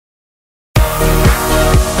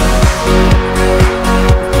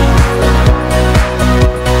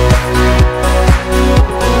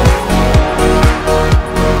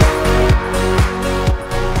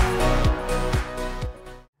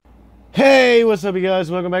Hey, what's up you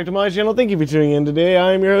guys? Welcome back to my channel. Thank you for tuning in today.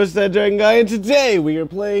 I am your host, That Dragon Guy, and today we are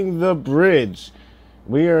playing The Bridge.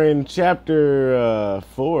 We are in chapter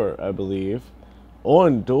 4, I believe,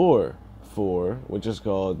 on door 4, which is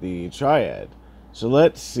called the Triad. So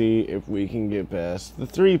let's see if we can get past the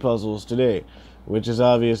 3 puzzles today, which is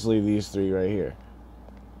obviously these 3 right here.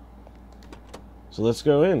 So let's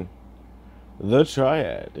go in. The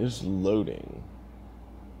Triad is loading.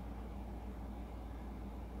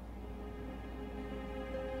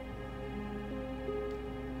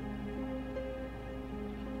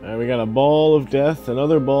 Alright, we got a ball of death,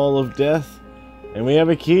 another ball of death, and we have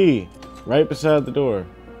a key right beside the door.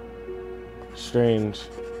 Strange.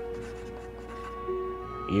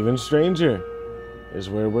 Even stranger is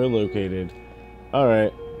where we're located.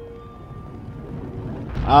 Alright.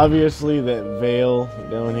 Obviously that veil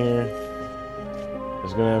down here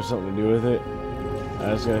is going to have something to do with it.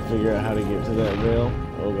 I just got to figure out how to get to that veil.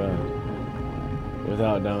 Oh god.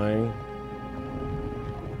 Without dying.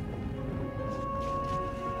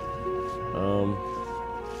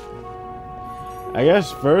 I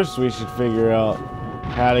guess first we should figure out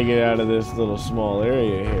how to get out of this little small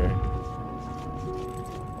area here.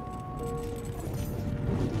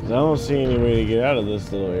 'Cause I don't see any way to get out of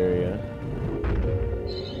this little area.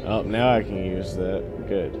 Oh, now I can use that.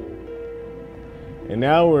 Good. And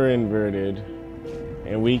now we're inverted,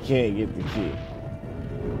 and we can't get the key.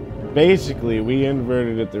 Basically, we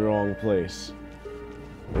inverted at the wrong place.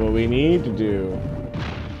 What we need to do...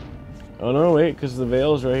 Oh no, wait, because the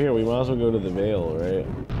veil's right here. We might as well go to the veil, right?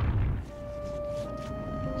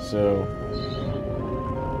 So,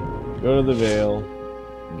 go to the veil,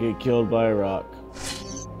 get killed by a rock.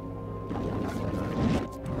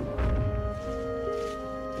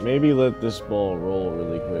 Maybe let this ball roll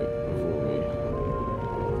really quick before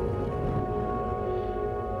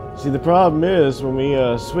we... See, the problem is, when we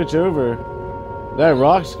switch over, that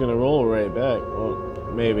rock's gonna roll right back. Well,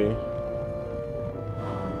 maybe.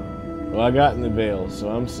 Well, I got in the veil, so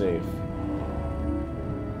I'm safe.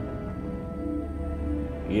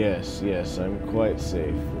 Yes, I'm quite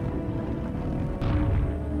safe.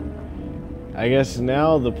 I guess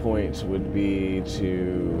now the point would be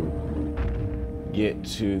to get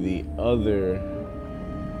to the other...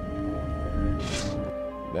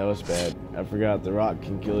 That was bad. I forgot the rock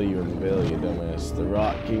can kill you in the veil, you dumbass. The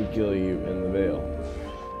rock can kill you in the veil.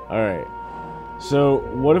 Alright. So,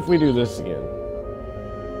 what if we do this again?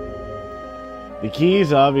 The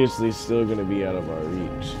key's obviously still going to be out of our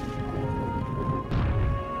reach.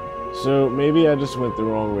 So maybe I just went the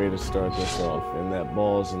wrong way to start this off, and that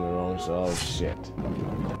ball's in the wrong side. Oh shit.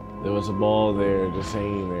 There was a ball there just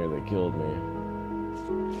hanging there that killed me.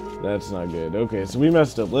 That's not good. Okay, so we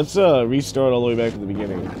messed up. Let's restart all the way back to the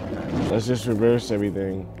beginning. Let's just reverse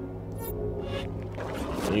everything.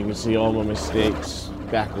 You can see all my mistakes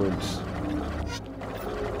backwards.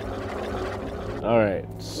 Alright,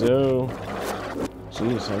 so...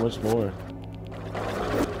 Jeez, how much more?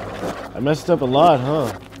 I messed up a lot,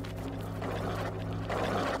 huh?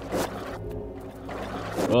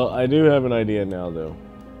 Well, I do have an idea now, though.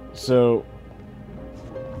 So,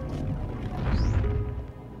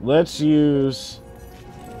 let's use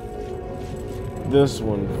this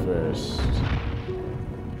one first.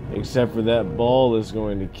 Except for that ball is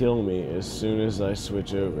going to kill me as soon as I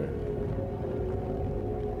switch over.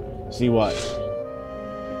 See, watch.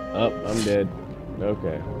 Oh, I'm dead.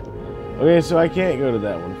 Okay. Okay, so I can't go to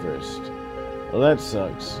that one first. Well, that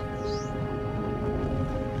sucks.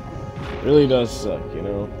 Really does suck, you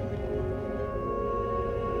know?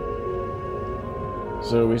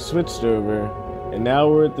 So we switched over, and now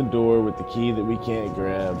we're at the door with the key that we can't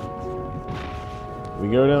grab. We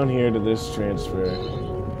go down here to this transfer.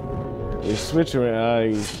 We switch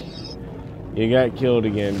around. You got killed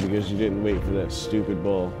again because you didn't wait for that stupid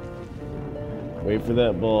ball. Wait for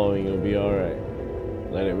that ball and you'll be alright.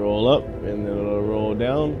 Let it roll up, and then it'll roll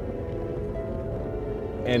down.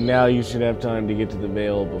 And now you should have time to get to the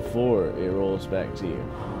veil before it rolls back to you.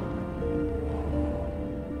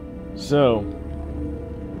 So,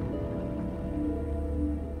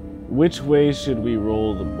 which way should we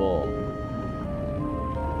roll the ball?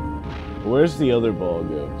 Where's the other ball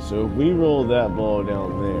go? So if we roll that ball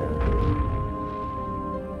down there,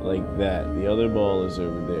 like that, the other ball is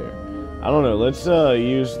over there. I don't know, let's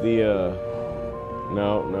use the...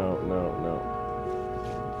 No.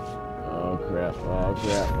 Oh crap,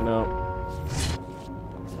 no.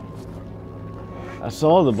 I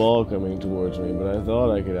saw the ball coming towards me, but I thought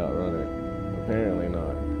I could outrun it. Apparently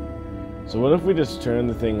not. So what if we just turn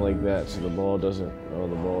the thing like that so the ball doesn't... Oh,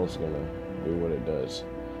 the ball's gonna do what it does.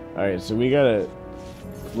 Alright, so we gotta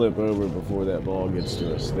flip over before that ball gets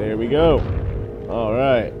to us. There we go.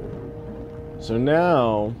 Alright. So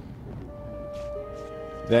now,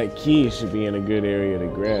 that key should be in a good area to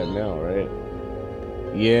grab now, right?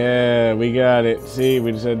 Yeah, we got it. See,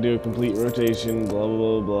 we just had to do a complete rotation, blah,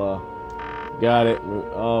 blah, blah, blah. Got it.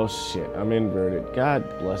 Oh, shit. I'm inverted. God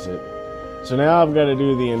bless it. So now I've got to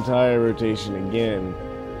do the entire rotation again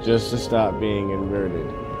just to stop being inverted.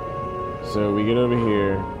 So we get over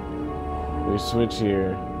here. We switch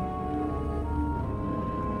here.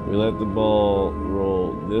 We let the ball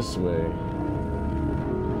roll this way.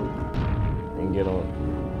 And get on.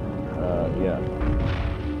 Yeah.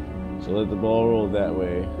 So let the ball roll that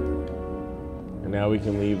way. And now we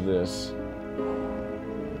can leave this.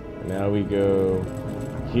 And now we go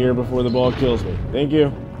here before the ball kills me. Thank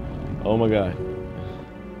you. Oh my god.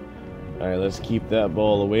 Alright, let's keep that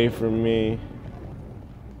ball away from me.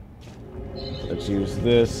 Let's use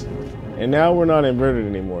this. And now we're not inverted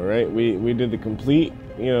anymore, right? We did the complete,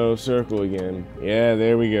 you know, circle again. Yeah,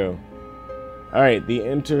 there we go. Alright, the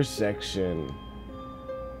intersection.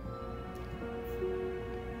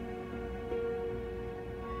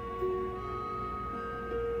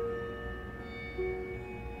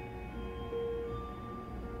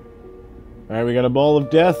 Alright, we got a ball of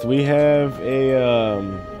death. We have a,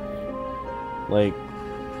 like,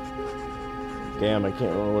 damn, I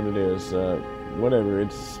can't remember what it is. Whatever,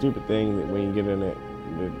 it's a stupid thing that when you get in it,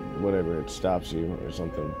 whatever, it stops you or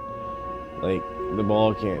something. Like, the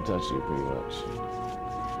ball can't touch you pretty much.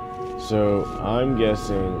 So, I'm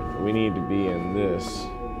guessing we need to be in this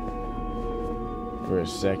for a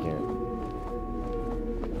second.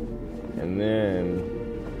 And then...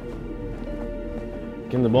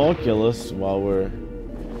 Can the ball kill us while we're...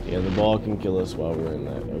 Yeah, the ball can kill us while we're in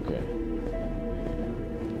that. Okay.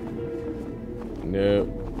 Nope.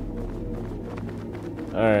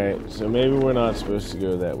 Alright, so maybe we're not supposed to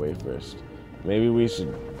go that way first. Maybe we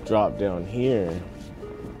should drop down here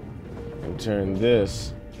and turn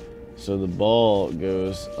this so the ball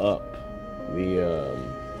goes up the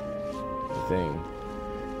thing.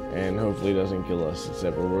 And hopefully doesn't kill us,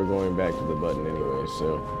 except for we're going back to the button anyway,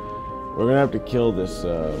 so... We're gonna have to kill this,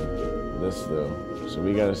 this though. So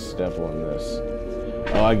we gotta step on this.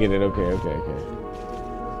 Oh, I get it. Okay, okay, okay.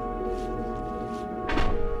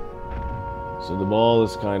 So the ball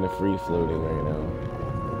is kind of free floating right now.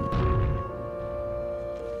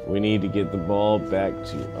 We need to get the ball back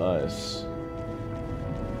to us.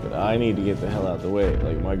 But I need to get the hell out the way.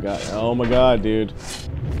 Like, my god. Oh my god, dude.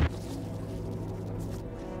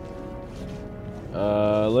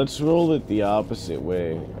 Let's roll it the opposite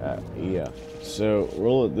way. Yeah. So,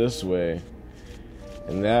 roll it this way.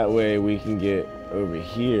 And that way we can get over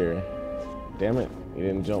here. Damn it. You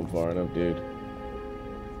didn't jump far enough, dude.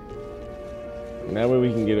 And that way we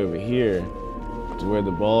can get over here to where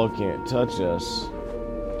the ball can't touch us.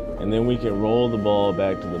 And then we can roll the ball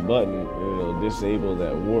back to the button and it'll disable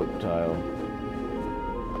that warp tile.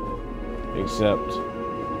 Except...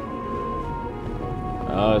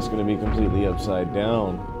 oh, it's going to be completely upside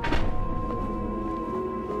down.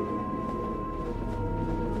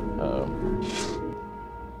 Uh-oh.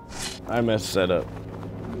 I messed that up.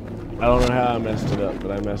 I don't know how I messed it up,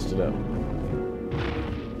 but I messed it up.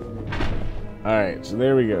 Alright, so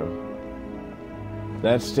there we go.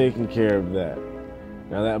 That's taking care of that.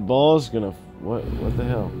 Now that ball's going to... What the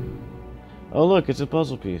hell? Oh, look, it's a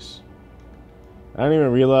puzzle piece. I didn't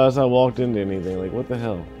even realize I walked into anything. Like, what the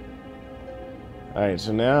hell? Alright,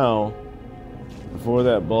 so now, before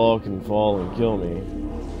that ball can fall and kill me...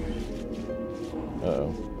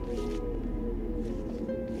 Uh-oh.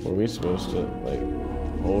 Were we supposed to, like...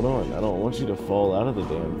 Hold on, I don't want you to fall out of the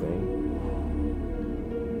damn thing.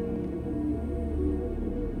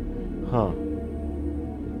 Huh.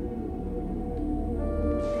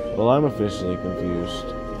 Well, I'm officially confused.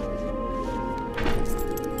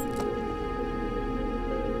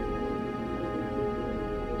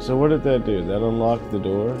 So what did that do? That unlocked the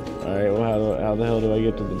door? Alright, well how the hell do I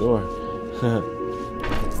get to the door?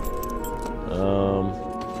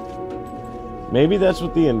 Maybe that's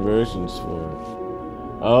what the inversion's for.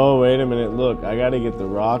 Oh, wait a minute, look, I gotta get the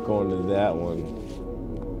rock onto that one.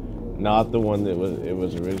 Not the one that it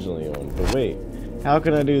was originally on. But wait, how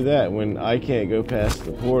can I do that when I can't go past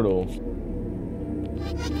the portal?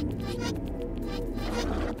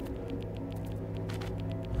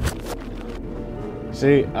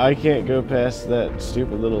 See, I can't go past that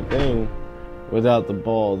stupid little thing without the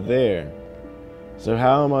ball there. So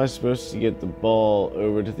how am I supposed to get the ball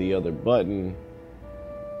over to the other button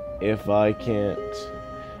if I can't...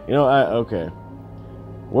 You know, okay.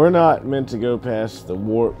 We're not meant to go past the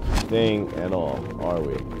warp thing at all, are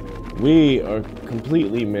we? We are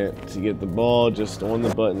completely meant to get the ball just on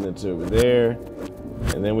the button that's over there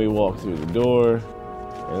and then we walk through the door,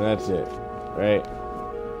 and that's it, right?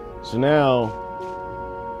 So now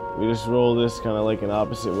we just roll this kind of like an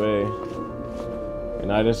opposite way,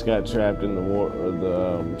 and I just got trapped in the warp, or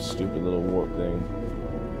the stupid little warp thing.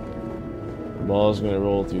 The ball's gonna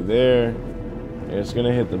roll through there, and it's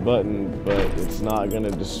gonna hit the button, but it's not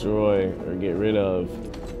gonna destroy or get rid of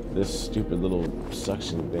this stupid little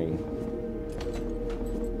suction thing.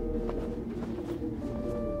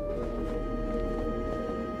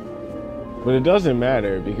 But it doesn't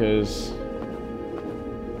matter, because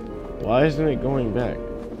why isn't it going back?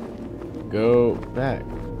 Go back.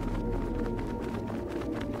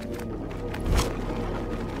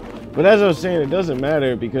 But as I was saying, it doesn't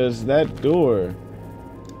matter, because that door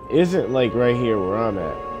isn't like right here where I'm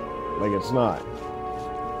at. Like, it's not.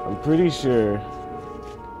 I'm pretty sure.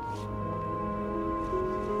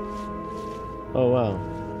 Oh wow.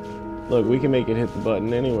 Look, we can make it hit the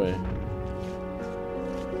button anyway.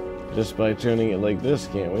 Just by turning it like this,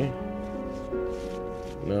 can't we?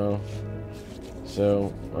 No.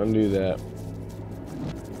 So, undo that.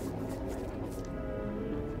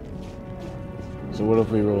 So what if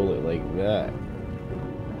we roll it like that?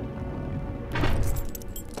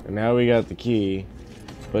 And now we got the key.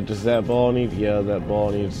 But does that ball need... Yeah, that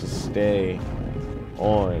ball needs to stay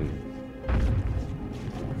on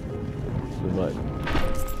the button.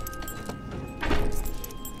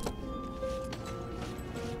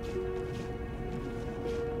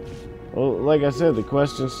 Well, like I said, the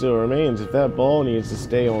question still remains. If that ball needs to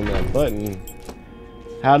stay on that button,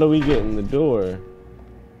 how do we get in the door?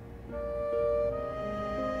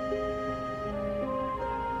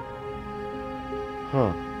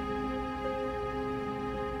 Huh.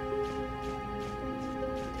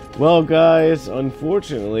 Well, guys,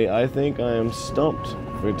 unfortunately, I think I am stumped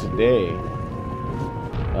for today.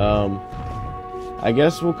 I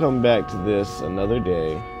guess we'll come back to this another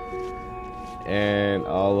day, and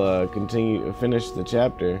I'll finish the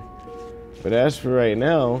chapter. But as for right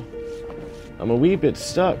now, I'm a wee bit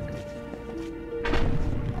stuck.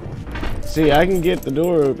 See, I can get the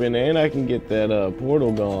door open and I can get that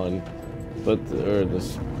portal gone, but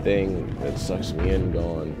this thing that sucks me in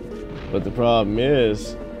gone. But the problem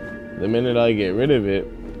is, the minute I get rid of it,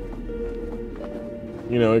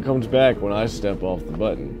 you know, it comes back when I step off the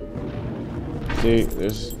button. See,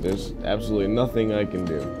 there's absolutely nothing I can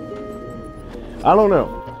do. I don't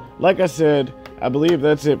know. Like I said, I believe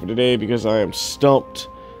that's it for today, because I am stumped.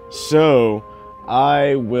 So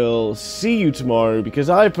I will see you tomorrow, because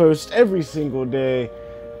I post every single day.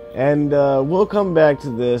 And we'll come back to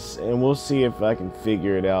this and we'll see if I can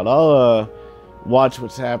figure it out. I'll watch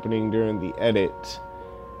what's happening during the edit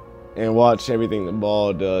and watch everything the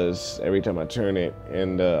ball does every time I turn it.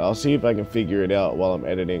 And I'll see if I can figure it out while I'm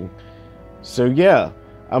editing. So yeah,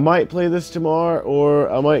 I might play this tomorrow, or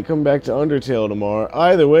I might come back to Undertale tomorrow.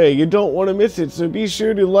 Either way, you don't want to miss it, so be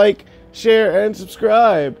sure to like, share, and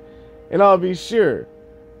subscribe. And I'll be sure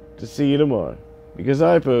to see you tomorrow, because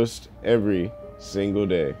I post every single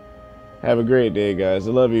day. Have a great day, guys.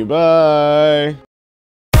 I love you. Bye.